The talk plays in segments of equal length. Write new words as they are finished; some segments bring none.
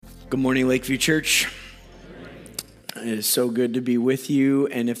Good morning, Lakeview Church. It is so good to be with you.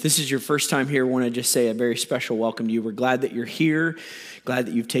 And if this is your first time here, I want to just say a very special welcome to you. We're glad that you're here, glad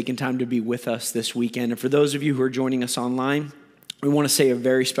that you've taken time to be with us this weekend. And for those of you who are joining us online, we want to say a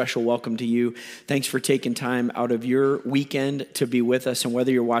very special welcome to you. Thanks for taking time out of your weekend to be with us. And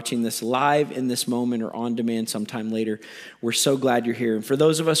whether you're watching this live in this moment or on demand sometime later, we're so glad you're here. And for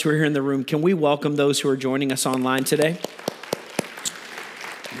those of us who are here in the room, can we welcome those who are joining us online today?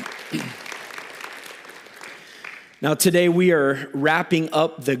 Now, today we are wrapping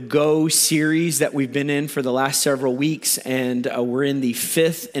up the Go series that we've been in for the last several weeks, and we're in the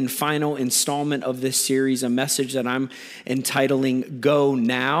fifth and final installment of this series, a message that I'm entitling Go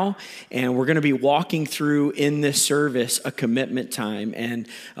Now, and we're going to be walking through in this service a commitment time, and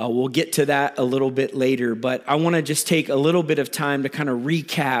we'll get to that a little bit later, but I want to just take a little bit of time to kind of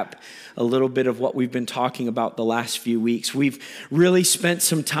recap a little bit of what we've been talking about the last few weeks. We've really spent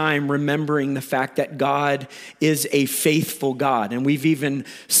some time remembering the fact that God is a faithful God. And we've even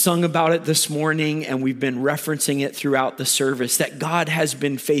sung about it this morning, and we've been referencing it throughout the service, that God has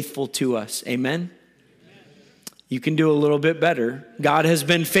been faithful to us. Amen? You can do a little bit better. God has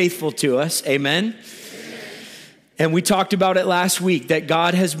been faithful to us. Amen? And we talked about it last week, that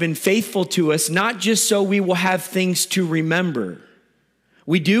God has been faithful to us, not just so we will have things to remember.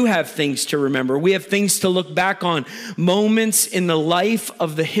 We do have things to remember. We have things to look back on, moments in the life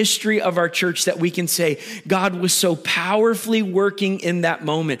of the history of our church that we can say, God was so powerfully working in that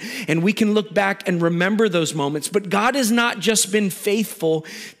moment. And we can look back and remember those moments. But God has not just been faithful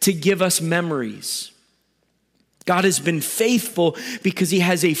to give us memories. God has been faithful because he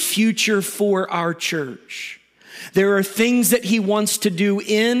has a future for our church. There are things that he wants to do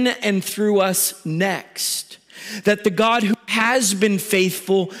in and through us next. That the God who has been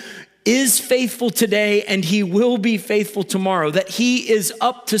faithful is faithful today, and he will be faithful tomorrow. That he is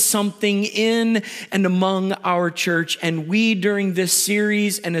up to something in and among our church. And we, during this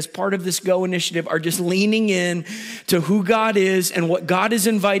series and as part of this Go initiative, are just leaning in to who God is and what God is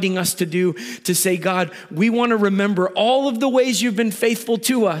inviting us to do, to say, God, we want to remember all of the ways you've been faithful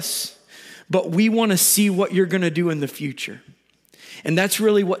to us, but we want to see what you're going to do in the future. And that's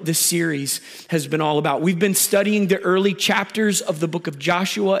really what this series has been all about. We've been studying the early chapters of the book of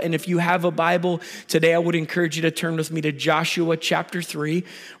Joshua. And if you have a Bible today, I would encourage you to turn with me to Joshua chapter 3.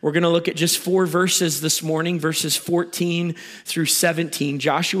 We're going to look at just 4 verses this morning, verses 14 through 17.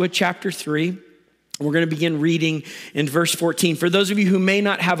 Joshua chapter 3. We're going to begin reading in verse 14. For those of you who may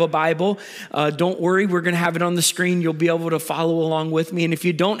not have a Bible, don't worry. We're going to have it on the screen. You'll be able to follow along with me. And if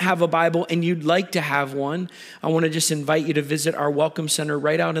you don't have a Bible and you'd like to have one, I want to just invite you to visit our Welcome Center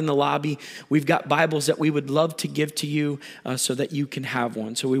right out in the lobby. We've got Bibles that we would love to give to you so that you can have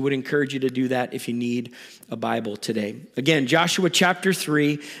one. So we would encourage you to do that if you need a Bible today. Again, Joshua chapter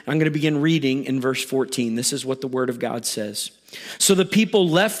 3, I'm going to begin reading in verse 14. This is what the Word of God says. So the people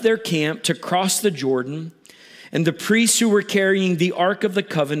left their camp to cross the Jordan, and the priests who were carrying the Ark of the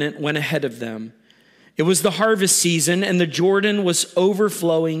Covenant went ahead of them. It was the harvest season, and the Jordan was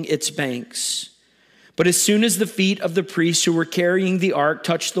overflowing its banks. But as soon as the feet of the priests who were carrying the ark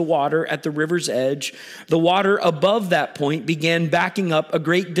touched the water at the river's edge, the water above that point began backing up a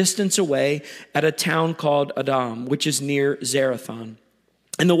great distance away at a town called Adam, which is near Zarethan.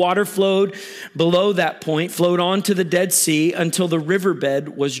 And the water flowed below that point, flowed on to the Dead Sea until the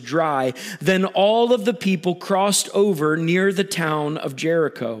riverbed was dry. Then all of the people crossed over near the town of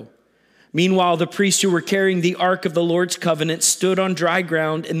Jericho. Meanwhile, the priests who were carrying the Ark of the Lord's covenant stood on dry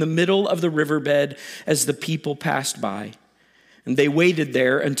ground in the middle of the riverbed as the people passed by. And they waited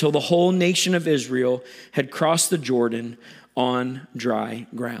there until the whole nation of Israel had crossed the Jordan on dry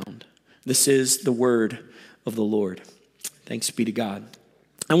ground. This is the word of the Lord. Thanks be to God.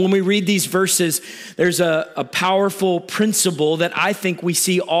 And when we read these verses, there's a powerful principle that I think we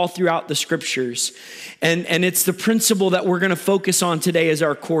see all throughout the scriptures. And it's the principle that we're going to focus on today as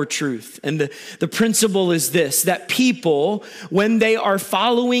our core truth. And the principle is this, that people, when they are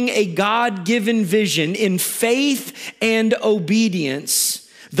following a God-given vision in faith and obedience,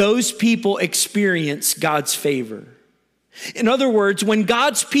 those people experience God's favor. In other words, when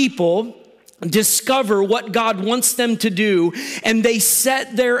God's people discover what God wants them to do, and they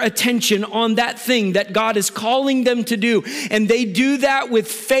set their attention on that thing that God is calling them to do, and they do that with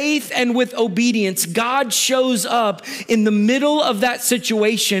faith and with obedience, God shows up in the middle of that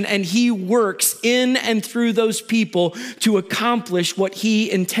situation, and he works in and through those people to accomplish what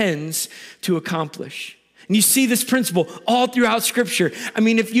he intends to accomplish. And you see this principle all throughout Scripture. I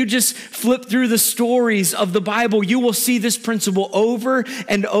mean, if you just flip through the stories of the Bible, you will see this principle over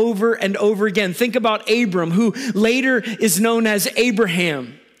and over and over again. Think about Abram, who later is known as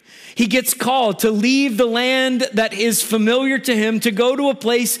Abraham. He gets called to leave the land that is familiar to him to go to a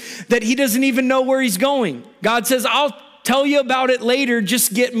place that he doesn't even know where he's going. God says, I'll tell you about it later,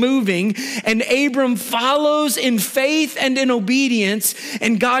 just get moving. And Abram follows in faith and in obedience,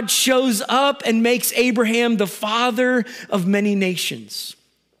 and God shows up and makes Abraham the father of many nations.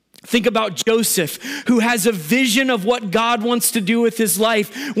 Think about Joseph, who has a vision of what God wants to do with his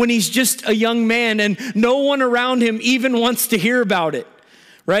life when he's just a young man and no one around him even wants to hear about it,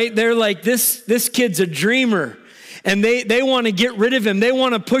 right? They're like, this kid's a dreamer. And they want to get rid of him. They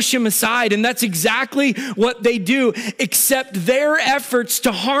want to push him aside. And that's exactly what they do, except their efforts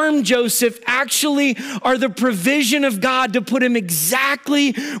to harm Joseph actually are the provision of God to put him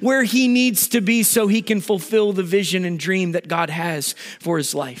exactly where he needs to be so he can fulfill the vision and dream that God has for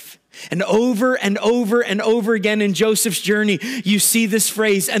his life. And over and over and over again in Joseph's journey, you see this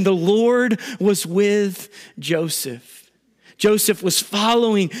phrase, and the Lord was with Joseph. Joseph was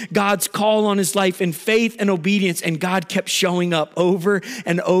following God's call on his life in faith and obedience, and God kept showing up over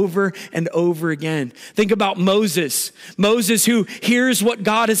and over and over again. Think about Moses. Moses, who hears what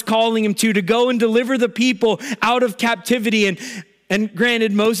God is calling him to go and deliver the people out of captivity. And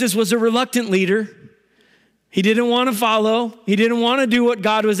granted, Moses was a reluctant leader. He didn't want to follow. He didn't want to do what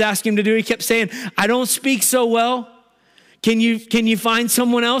God was asking him to do. He kept saying, I don't speak so well. Can you find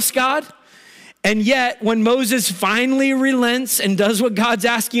someone else, God? And yet, when Moses finally relents and does what God's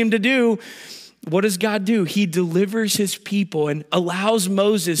asking him to do, what does God do? He delivers his people and allows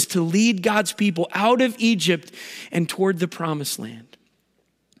Moses to lead God's people out of Egypt and toward the promised land.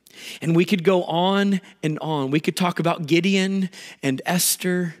 And we could go on and on. We could talk about Gideon and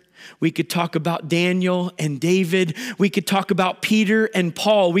Esther. We could talk about Daniel and David. We could talk about Peter and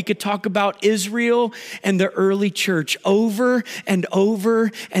Paul. We could talk about Israel and the early church over and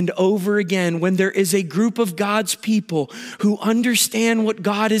over and over again. When there is a group of God's people who understand what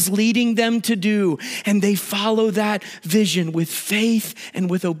God is leading them to do, and they follow that vision with faith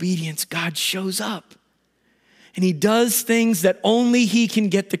and with obedience, God shows up. And he does things that only he can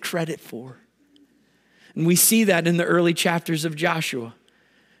get the credit for. And we see that in the early chapters of Joshua.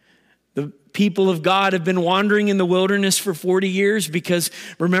 The people of God have been wandering in the wilderness for 40 years because,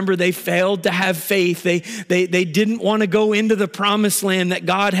 remember, they failed to have faith. They didn't want to go into the promised land that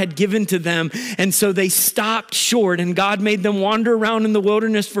God had given to them. And so they stopped short, and God made them wander around in the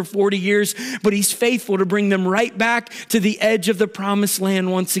wilderness for 40 years. But he's faithful to bring them right back to the edge of the promised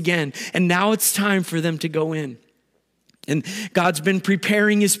land once again. And now it's time for them to go in. And God's been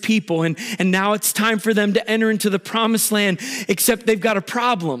preparing his people, and now it's time for them to enter into the promised land, except they've got a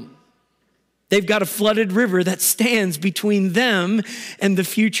problem. They've got a flooded river that stands between them and the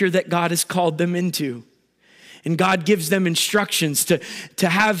future that God has called them into. And God gives them instructions to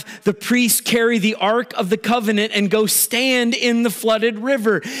have the priests carry the Ark of the Covenant and go stand in the flooded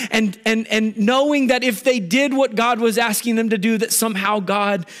river. And knowing that if they did what God was asking them to do, that somehow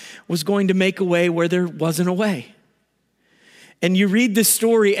God was going to make a way where there wasn't a way. And you read this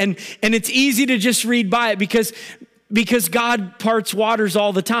story, and it's easy to just read by it because God parts waters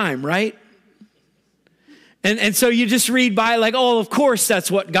all the time, right? And so you just read by like, oh, of course that's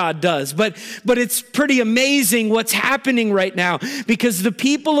what God does. But it's pretty amazing what's happening right now, because the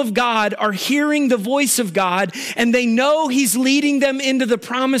people of God are hearing the voice of God, and they know he's leading them into the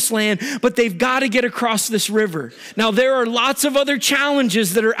promised land, but they've got to get across this river. Now, there are lots of other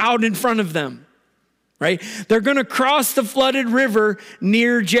challenges that are out in front of them, right? They're going to cross the flooded river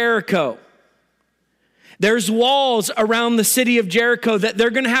near Jericho. There's walls around the city of Jericho that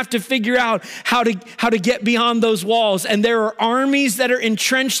they're going to have to figure out how to get beyond those walls. And there are armies that are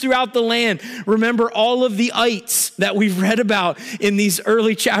entrenched throughout the land. Remember all of the ites that we've read about in these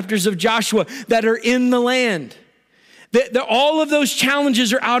early chapters of Joshua that are in the land. All of those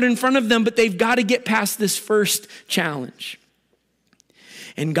challenges are out in front of them, but they've got to get past this first challenge.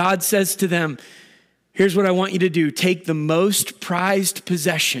 And God says to them, here's what I want you to do. Take the most prized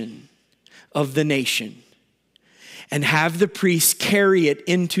possession of the nation and have the priests carry it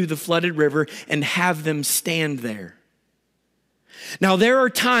into the flooded river and have them stand there. Now, there are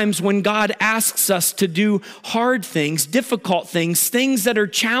times when God asks us to do hard things, difficult things, things that are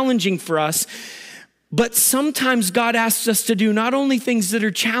challenging for us. But sometimes God asks us to do not only things that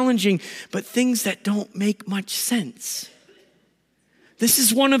are challenging, but things that don't make much sense. This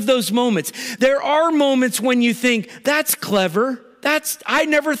is one of those moments. There are moments when you think, that's clever. I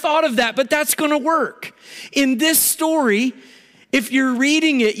never thought of that, but that's going to work. In this story, if you're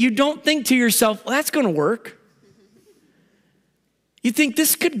reading it, you don't think to yourself, well, that's going to work. You think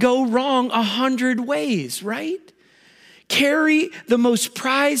this could go wrong 100 ways, right? carry the most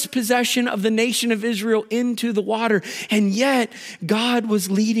prized possession of the nation of Israel into the water. And yet God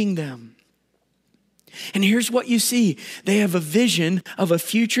was leading them. And here's what you see. They have a vision of a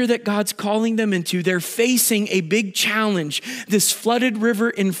future that God's calling them into. They're facing a big challenge, this flooded river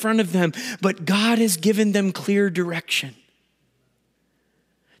in front of them, but God has given them clear direction.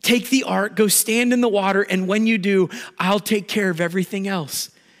 Take the ark, go stand in the water, and when you do, I'll take care of everything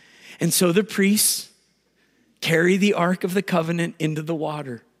else. And so the priests carry the ark of the covenant into the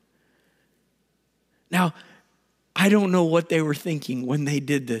water. Now, I don't know what they were thinking when they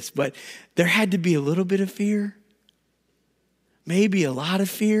did this, but there had to be a little bit of fear, maybe a lot of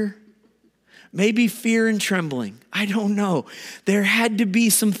fear, maybe fear and trembling. I don't know. There had to be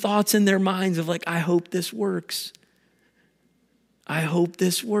some thoughts in their minds of like, I hope this works. I hope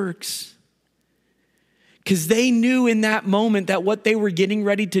this works. Because they knew in that moment that what they were getting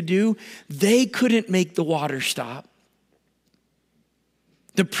ready to do, they couldn't make the water stop.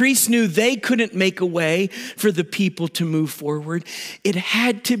 The priests knew they couldn't make a way for the people to move forward. It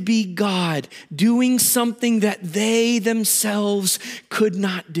had to be God doing something that they themselves could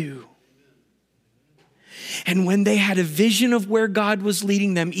not do. And when they had a vision of where God was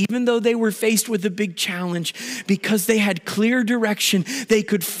leading them, even though they were faced with a big challenge, because they had clear direction, they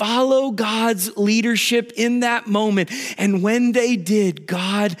could follow God's leadership in that moment. And when they did,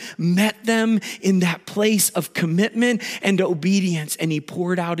 God met them in that place of commitment and obedience, and he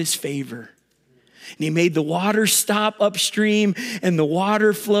poured out his favor. And he made the water stop upstream, and the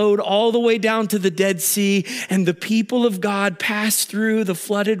water flowed all the way down to the Dead Sea, and the people of God passed through the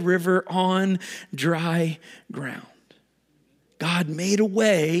flooded river on dry ground. God made a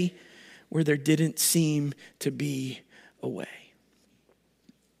way where there didn't seem to be a way.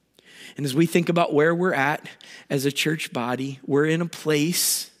 And as we think about where we're at as a church body, we're in a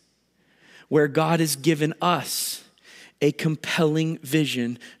place where God has given us a compelling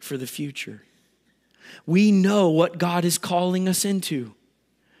vision for the future. We know what God is calling us into.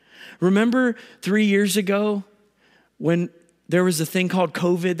 Remember 3 years ago when there was a thing called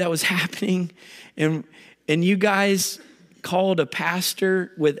COVID that was happening, and you guys called a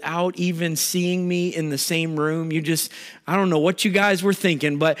pastor without even seeing me in the same room? I don't know what you guys were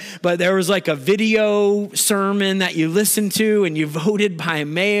thinking, but there was like a video sermon that you listened to, and you voted by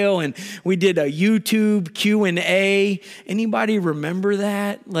mail, and we did a YouTube Q&A. Anybody remember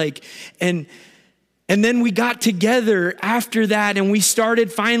that? And then we got together after that, and we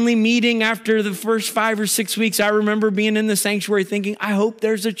started finally meeting after the first 5 or 6 weeks. I remember being in the sanctuary thinking, I hope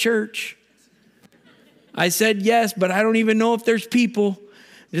there's a church. I said yes, but I don't even know if there's people.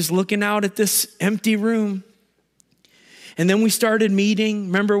 Just looking out at this empty room. And then we started meeting.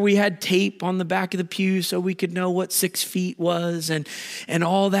 Remember, we had tape on the back of the pew so we could know what 6 feet was and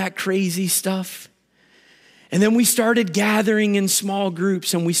all that crazy stuff. And then we started gathering in small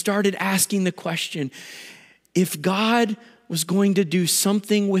groups, and we started asking the question, if God was going to do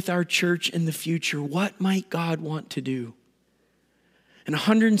something with our church in the future, what might God want to do? And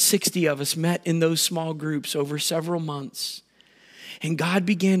 160 of us met in those small groups over several months. And God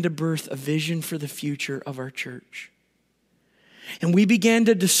began to birth a vision for the future of our church. And we began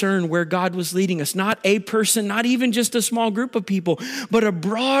to discern where God was leading us. Not a person, not even just a small group of people, but a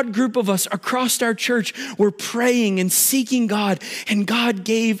broad group of us across our church were praying and seeking God. And God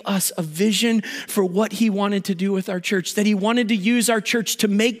gave us a vision for what he wanted to do with our church, that he wanted to use our church to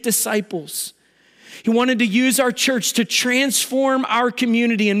make disciples. He wanted to use our church to transform our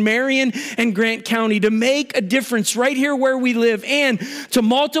community in Marion and Grant County, to make a difference right here where we live, and to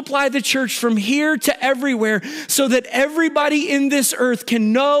multiply the church from here to everywhere so that everybody in this earth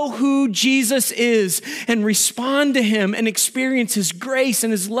can know who Jesus is and respond to him and experience his grace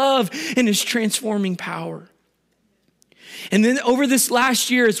and his love and his transforming power. And then over this last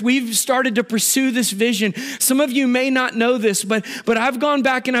year, as we've started to pursue this vision, some of you may not know this, but I've gone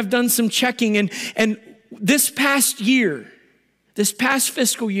back and I've done some checking, and this past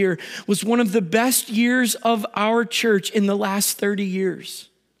fiscal year was one of the best years of our church in the last 30 years.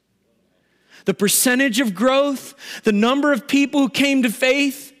 The percentage of growth, the number of people who came to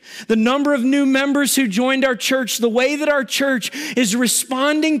faith, the number of new members who joined our church, the way that our church is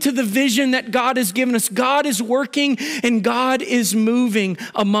responding to the vision that God has given us. God is working and God is moving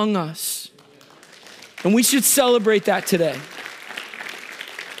among us. And we should celebrate that today.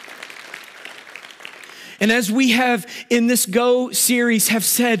 And as we have in this Go series have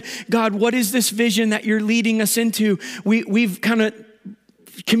said, God, what is this vision that you're leading us into? We've kind of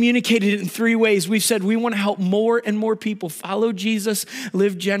communicated it in 3 ways. We've said we want to help more and more people follow Jesus,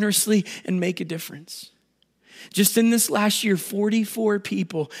 live generously, and make a difference. Just in this last year, 44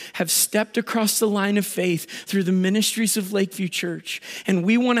 people have stepped across the line of faith through the ministries of Lakeview Church. And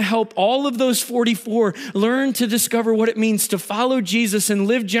we want to help all of those 44 learn to discover what it means to follow Jesus and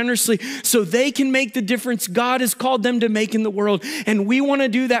live generously so they can make the difference God has called them to make in the world. And we want to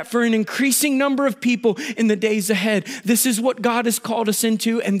do that for an increasing number of people in the days ahead. This is what God has called us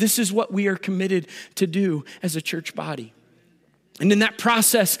into, and this is what we are committed to do as a church body. And in that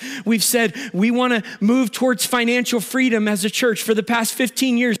process, we've said we want to move towards financial freedom as a church. For the past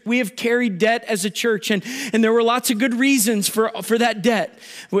 15 years, we have carried debt as a church, and there were lots of good reasons for that debt.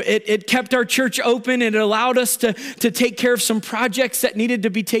 It kept our church open. It allowed us to take care of some projects that needed to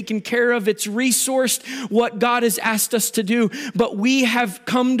be taken care of. It's resourced what God has asked us to do. But we have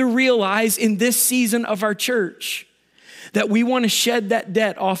come to realize in this season of our church that we want to shed that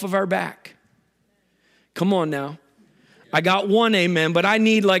debt off of our back. Come on now. I got one amen, but I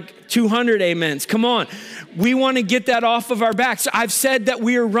need like 200 amens. Come on. We want to get that off of our backs. I've said that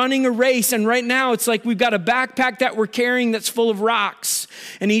we are running a race, and right now it's like we've got a backpack that we're carrying that's full of rocks,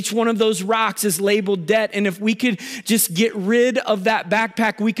 and each one of those rocks is labeled debt. And if we could just get rid of that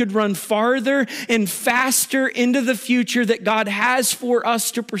backpack, we could run farther and faster into the future that God has for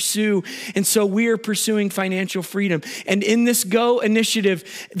us to pursue. And so we are pursuing financial freedom. And in this Go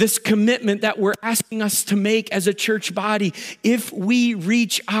initiative, this commitment that we're asking us to make as a church body, if we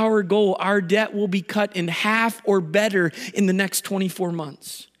reach our goal, our debt will be cut in half or better in the next 24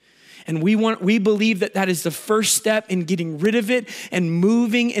 months. And we believe that is the first step in getting rid of it and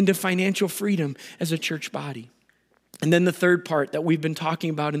moving into financial freedom as a church body. And then the third part that we've been talking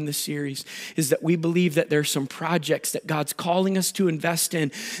about in this series is that we believe that there's some projects that God's calling us to invest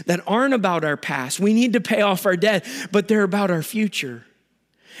in that aren't about our past. We need to pay off our debt, but they're about our future.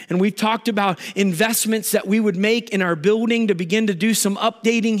 And we've talked about investments that we would make in our building to begin to do some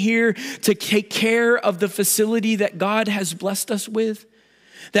updating here to take care of the facility that God has blessed us with.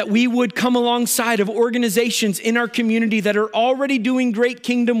 That we would come alongside of organizations in our community that are already doing great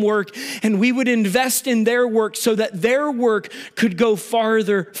kingdom work, and we would invest in their work so that their work could go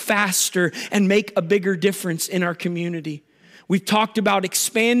farther, faster, and make a bigger difference in our community. We've talked about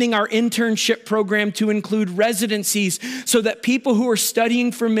expanding our internship program to include residencies so that people who are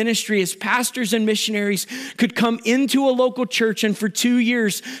studying for ministry as pastors and missionaries could come into a local church and for 2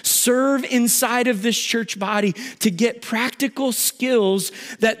 years serve inside of this church body to get practical skills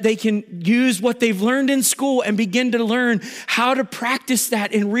that they can use what they've learned in school and begin to learn how to practice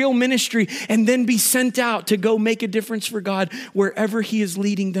that in real ministry and then be sent out to go make a difference for God wherever He is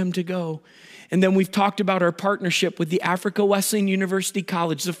leading them to go. And then we've talked about our partnership with the Africa Wesleyan University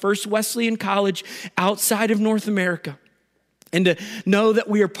College, the first Wesleyan college outside of North America. And to know that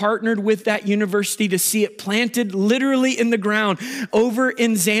we are partnered with that university to see it planted literally in the ground over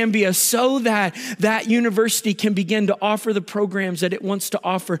in Zambia so that that university can begin to offer the programs that it wants to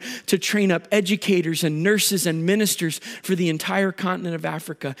offer to train up educators and nurses and ministers for the entire continent of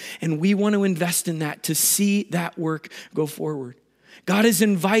Africa. And we want to invest in that to see that work go forward. God has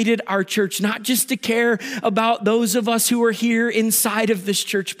invited our church not just to care about those of us who are here inside of this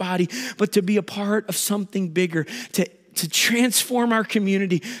church body, but to be a part of something bigger, to transform our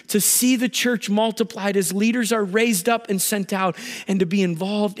community, to see the church multiplied as leaders are raised up and sent out, and to be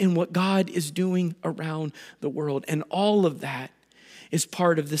involved in what God is doing around the world. And all of that is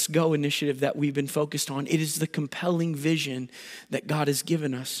part of this Go initiative that we've been focused on. It is the compelling vision that God has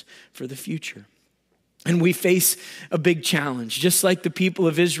given us for the future. And we face a big challenge. Just like the people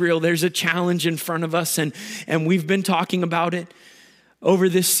of Israel, there's a challenge in front of us, and we've been talking about it over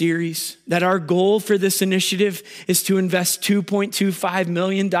this series, that our goal for this initiative is to invest $2.25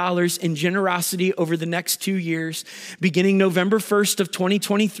 million in generosity over the next 2 years, beginning November 1st of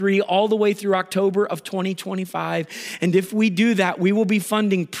 2023, all the way through October of 2025. And if we do that, we will be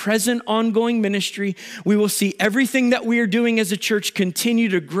funding present ongoing ministry. We will see everything that we are doing as a church continue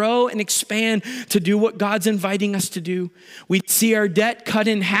to grow and expand to do what God's inviting us to do. We see our debt cut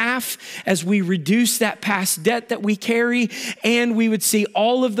in half as we reduce that past debt that we carry, and we would see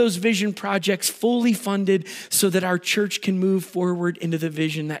all of those vision projects fully funded so that our church can move forward into the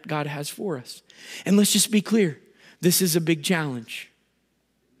vision that God has for us. And let's just be clear, this is a big challenge.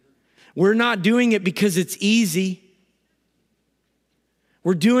 We're not doing it because it's easy.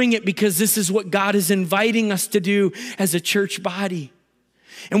 We're doing it because this is what God is inviting us to do as a church body.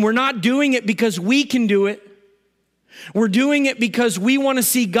 And we're not doing it because we can do it. We're doing it because we want to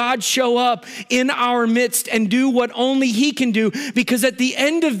see God show up in our midst and do what only He can do, because at the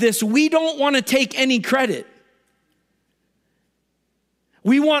end of this, we don't want to take any credit.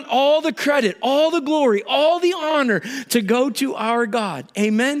 We want all the credit, all the glory, all the honor to go to our God.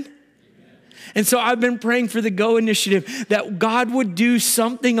 Amen? And so I've been praying for the Go Initiative that God would do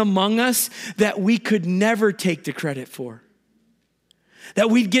something among us that we could never take the credit for. That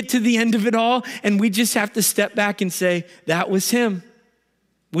we'd get to the end of it all and we just have to step back and say, that was him.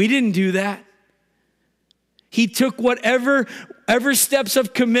 We didn't do that. He took whatever steps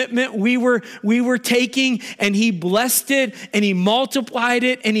of commitment we were taking, and he blessed it and he multiplied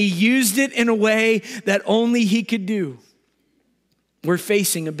it and he used it in a way that only he could do. We're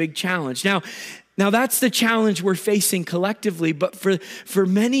facing a big challenge. Now that's the challenge we're facing collectively, but for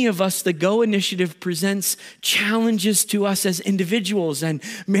many of us, the Go Initiative presents challenges to us as individuals and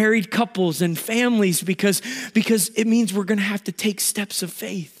married couples and families because it means we're going to have to take steps of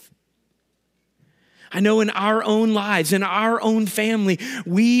faith. I know in our own lives, in our own family,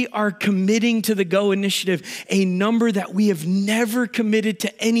 we are committing to the Go Initiative a number that we have never committed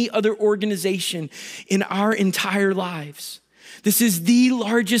to any other organization in our entire lives. This is the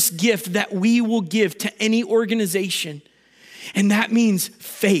largest gift that we will give to any organization, and that means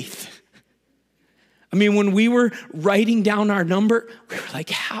faith. I mean, when we were writing down our number, we were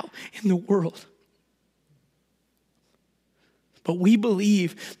like, how in the world? But we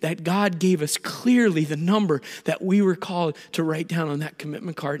believe that God gave us clearly the number that we were called to write down on that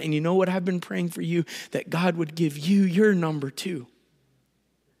commitment card. And you know what? I've been praying for you, that God would give you your number too.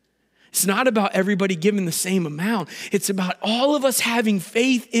 It's not about everybody giving the same amount. It's about all of us having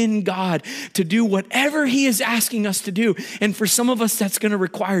faith in God to do whatever he is asking us to do. And for some of us, that's going to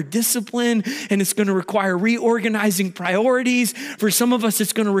require discipline, and it's going to require reorganizing priorities. For some of us,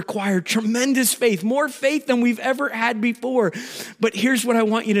 it's going to require tremendous faith, more faith than we've ever had before. But here's what I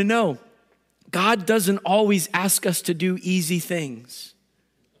want you to know. God doesn't always ask us to do easy things.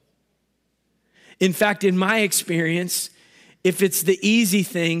 In fact, in my experience, if it's the easy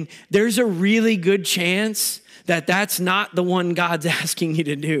thing, there's a really good chance that that's not the one God's asking you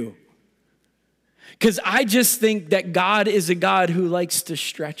to do. Because I just think that God is a God who likes to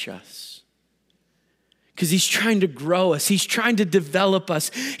stretch us. Because he's trying to grow us. He's trying to develop us.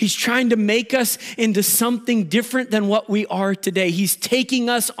 He's trying to make us into something different than what we are today. He's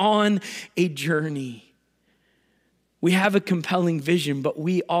taking us on a journey. We have a compelling vision, but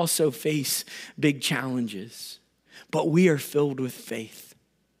we also face big challenges. But we are filled with faith.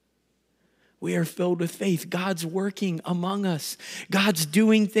 We are filled with faith. God's working among us. God's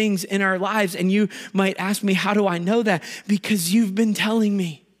doing things in our lives. And you might ask me, how do I know that? Because you've been telling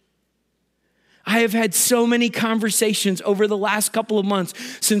me. I have had so many conversations over the last couple of months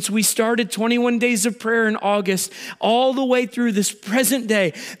since we started 21 Days of Prayer in August, all the way through this present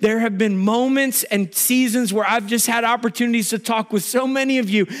day. There have been moments and seasons where I've just had opportunities to talk with so many of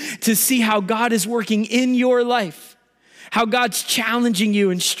you to see how God is working in your life. How God's challenging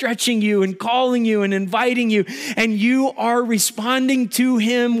you and stretching you and calling you and inviting you, and you are responding to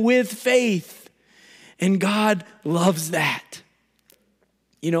him with faith. And God loves that.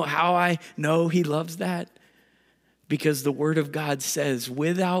 You know how I know he loves that? Because the word of God says,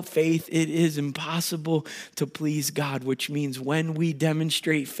 without faith, it is impossible to please God, which means when we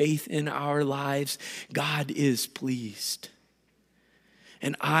demonstrate faith in our lives, God is pleased.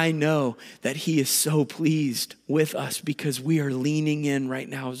 And I know that he is so pleased with us because we are leaning in right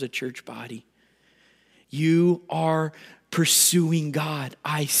now as a church body. You are pursuing God.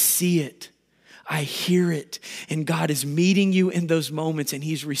 I see it. I hear it. And God is meeting you in those moments, and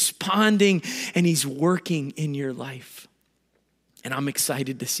he's responding and he's working in your life. And I'm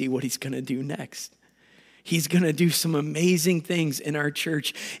excited to see what he's going to do next. He's going to do some amazing things in our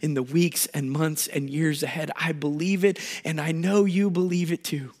church in the weeks and months and years ahead. I believe it, and I know you believe it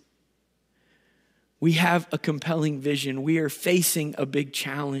too. We have a compelling vision. We are facing a big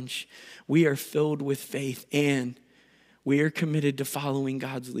challenge. We are filled with faith, and we are committed to following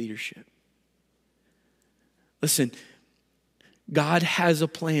God's leadership. Listen, God has a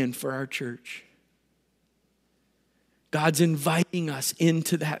plan for our church. God's inviting us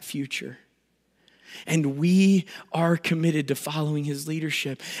into that future. And we are committed to following his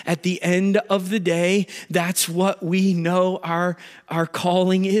leadership. At the end of the day, that's what we know our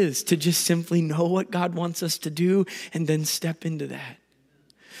calling is, to just simply know what God wants us to do and then step into that.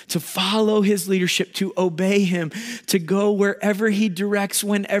 To follow his leadership, to obey him, to go wherever he directs,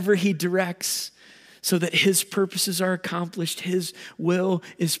 whenever he directs, so that his purposes are accomplished, his will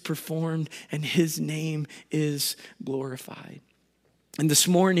is performed, and his name is glorified. And this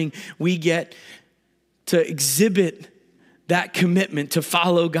morning, we get to exhibit that commitment to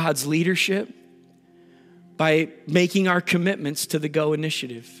follow God's leadership by making our commitments to the Go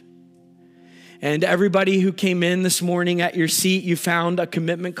Initiative. And everybody who came in this morning at your seat, you found a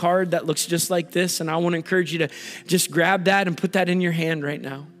commitment card that looks just like this. And I want to encourage you to just grab that and put that in your hand right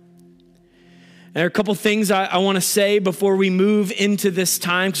now. There are a couple things I want to say before we move into this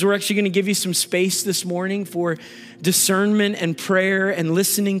time, because we're actually going to give you some space this morning for discernment and prayer and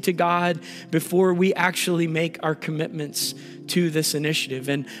listening to God before we actually make our commitments to this initiative.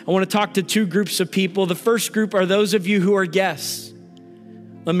 And I want to talk to two groups of people. The first group are those of you who are guests.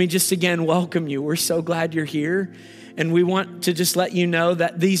 Let me just again welcome you. We're so glad you're here. And we want to just let you know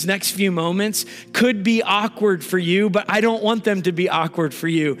that these next few moments could be awkward for you, but I don't want them to be awkward for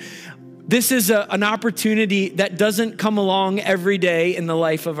you. This is an opportunity that doesn't come along every day in the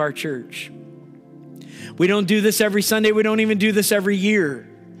life of our church. We don't do this every Sunday. We don't even do this every year.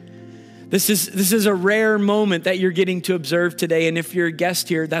 This is a rare moment that you're getting to observe today. And if you're a guest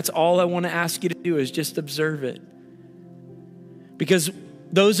here, that's all I want to ask you to do is just observe it. Because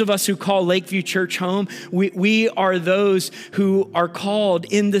those of us who call Lakeview Church home, we are those who are called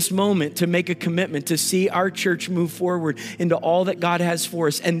in this moment to make a commitment to see our church move forward into all that God has for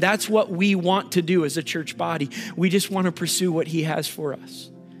us. And that's what we want to do as a church body. We just want to pursue what he has for us.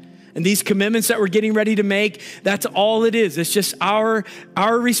 And these commitments that we're getting ready to make, that's all it is. It's just our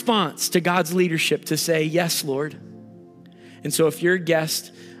response to God's leadership to say, yes, Lord. And so if you're a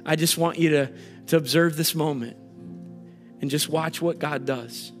guest, I just want you to observe this moment and just watch what God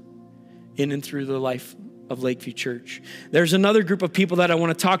does in and through the life of Lakeview Church. There's another group of people that I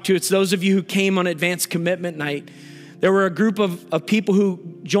want to talk to. It's those of you who came on Advanced Commitment Night. There were a group of people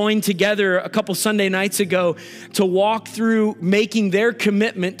who joined together a couple Sunday nights ago to walk through making their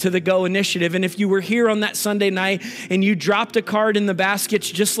commitment to the Go Initiative. And if you were here on that Sunday night and you dropped a card in the baskets,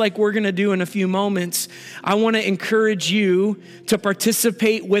 just like we're going to do in a few moments, I want to encourage you to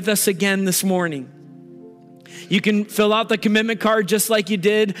participate with us again this morning. You can fill out the commitment card just like you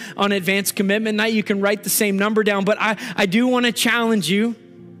did on Advanced Commitment Night. You can write the same number down, but I do want to challenge you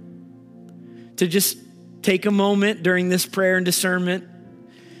to just take a moment during this prayer and discernment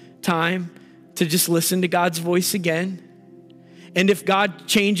time to just listen to God's voice again. And if God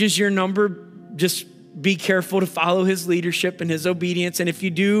changes your number, just be careful to follow his leadership and his obedience. And if you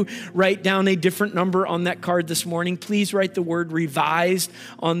do write down a different number on that card this morning, please write the word revised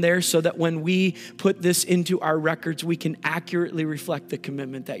on there so that when we put this into our records, we can accurately reflect the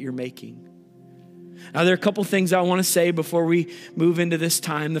commitment that you're making. Now, there are a couple things I want to say before we move into this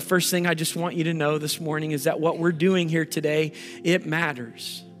time. The first thing I just want you to know this morning is that what we're doing here today, it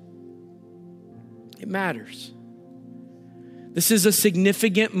matters. It matters. This is a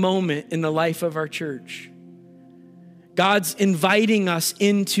significant moment in the life of our church. God's inviting us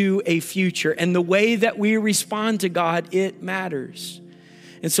into a future, and the way that we respond to God, it matters.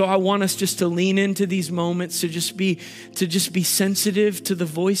 And so I want us just to lean into these moments, to just be sensitive to the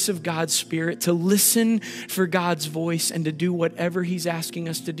voice of God's Spirit, to listen for God's voice and to do whatever he's asking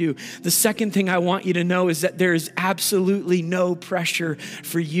us to do. The second thing I want you to know is that there is absolutely no pressure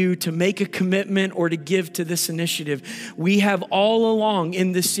for you to make a commitment or to give to this initiative. We have all along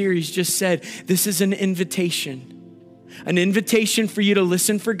in this series just said, this is an invitation for you to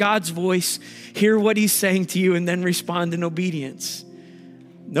listen for God's voice, hear what he's saying to you, and then respond in obedience.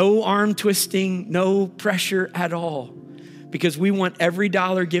 No arm twisting, no pressure at all, because we want every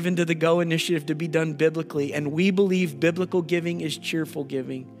dollar given to the Go Initiative to be done biblically, and we believe biblical giving is cheerful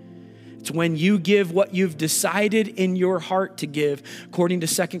giving. It's when you give what you've decided in your heart to give, according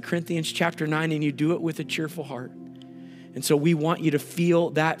to 2 Corinthians chapter 9, and you do it with a cheerful heart. And so we want you to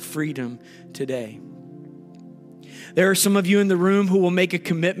feel that freedom today. There are some of you in the room who will make a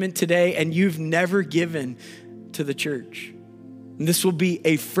commitment today and you've never given to the church. And this will be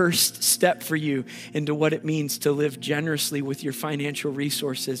a first step for you into what it means to live generously with your financial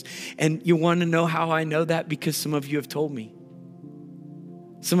resources. And you want to know how I know that? Because some of you have told me.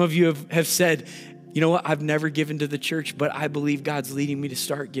 Some of you have said, you know what, I've never given to the church, but I believe God's leading me to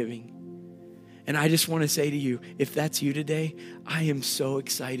start giving. And I just want to say to you, if that's you today, I am so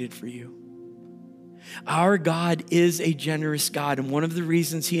excited for you. Our God is a generous God. And one of the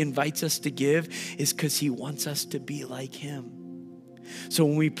reasons he invites us to give is because he wants us to be like him. So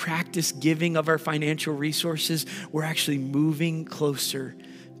when we practice giving of our financial resources, we're actually moving closer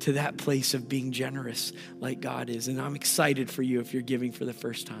to that place of being generous like God is. And I'm excited for you if you're giving for the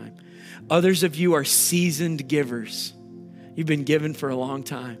first time. Others of you are seasoned givers. You've been giving for a long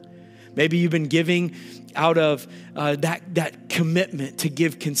time. Maybe you've been giving out of that commitment to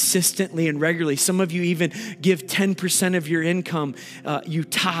give consistently and regularly. Some of you even give 10% of your income. You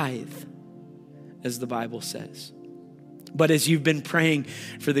tithe, as the Bible says. But as you've been praying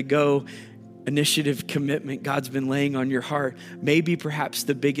for the Go Initiative commitment God's been laying on your heart, maybe perhaps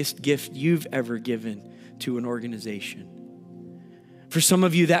the biggest gift you've ever given to an organization. For some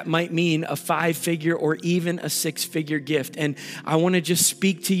of you, that might mean a 5-figure or even a 6-figure gift. And I want to just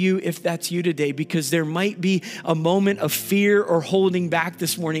speak to you if that's you today, because there might be a moment of fear or holding back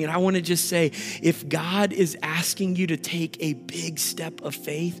this morning. And I want to just say, if God is asking you to take a big step of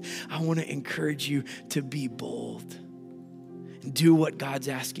faith, I want to encourage you to be bold. Do what God's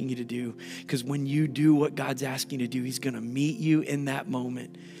asking you to do. Because when you do what God's asking you to do, he's going to meet you in that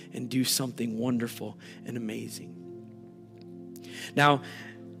moment and do something wonderful and amazing. Now,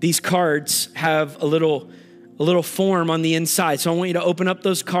 these cards have a little form on the inside. So I want you to open up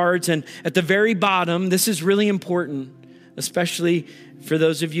those cards. And at the very bottom, this is really important, especially for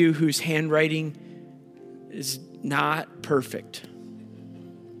those of you whose handwriting is not perfect.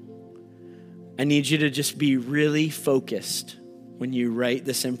 I need you to just be really focused when you write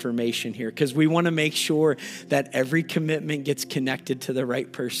this information here, because we want to make sure that every commitment gets connected to the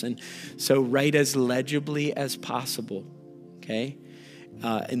right person. So write as legibly as possible, okay?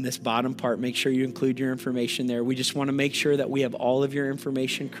 In this bottom part, make sure you include your information there. We just want to make sure that we have all of your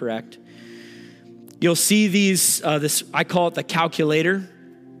information correct. You'll see these, I call it the calculator,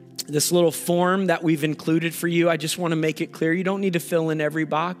 this little form that we've included for you. I just want to make it clear. You don't need to fill in every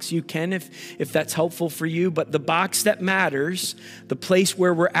box. You can if that's helpful for you. But the box that matters, the place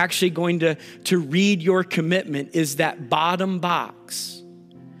where we're actually going to read your commitment, is that bottom box.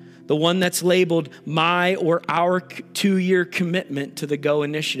 The one that's labeled my or our 2-year commitment to the Go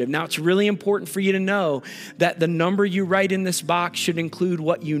Initiative. Now, it's really important for you to know that the number you write in this box should include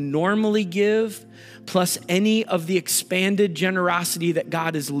what you normally give, plus any of the expanded generosity that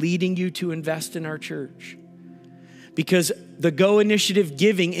God is leading you to invest in our church. Because the Go Initiative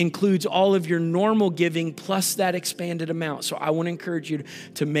giving includes all of your normal giving plus that expanded amount. So I want to encourage you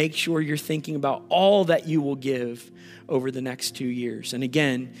to make sure you're thinking about all that you will give over the next 2 years. And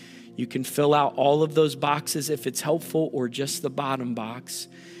again, you can fill out all of those boxes if it's helpful, or just the bottom box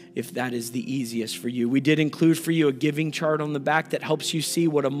if that is the easiest for you. We did include for you a giving chart on the back that helps you see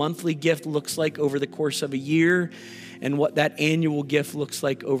what a monthly gift looks like over the course of a year and what that annual gift looks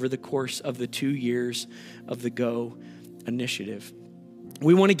like over the course of the 2 years of the Go Initiative.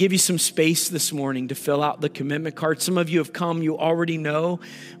 We want to give you some space this morning to fill out the commitment card. Some of you have come, you already know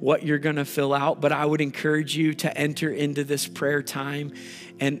what you're going to fill out, but I would encourage you to enter into this prayer time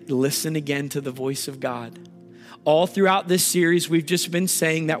and listen again to the voice of God. All throughout this series, we've just been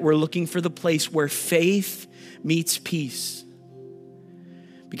saying that we're looking for the place where faith meets peace.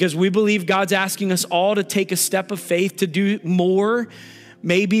 Because we believe God's asking us all to take a step of faith to do more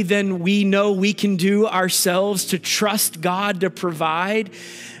maybe than we know we can do ourselves, to trust God to provide.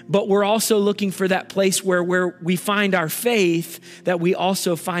 But we're also looking for that place where we find our faith, that we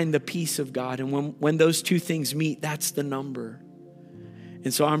also find the peace of God. And when those two things meet, that's the number.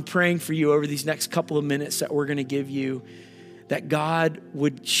 And so I'm praying for you over these next couple of minutes that we're going to give you, that God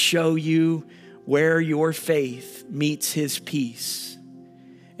would show you where your faith meets his peace,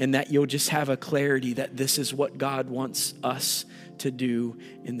 and that you'll just have a clarity that this is what God wants us to do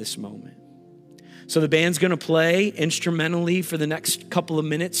in this moment. So the band's going to play instrumentally for the next couple of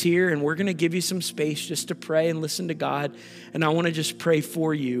minutes here, and we're going to give you some space just to pray and listen to God. And I want to just pray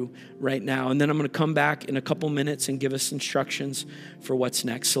for you right now. And then I'm going to come back in a couple minutes and give us instructions for what's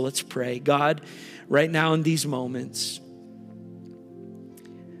next. So let's pray. God, right now in these moments,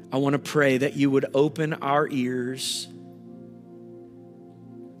 I want to pray that you would open our ears.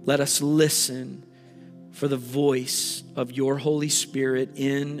 Let us listen for the voice of your Holy Spirit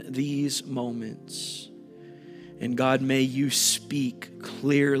in these moments. And God, may you speak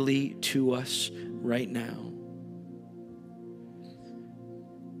clearly to us right now.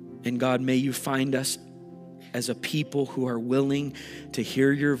 And God, may you find us as a people who are willing to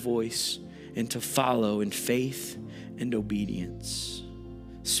hear your voice and to follow in faith and obedience.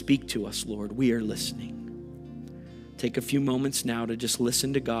 Speak to us, Lord. We are listening. Take a few moments now to just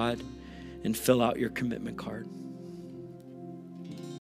listen to God and fill out your commitment card.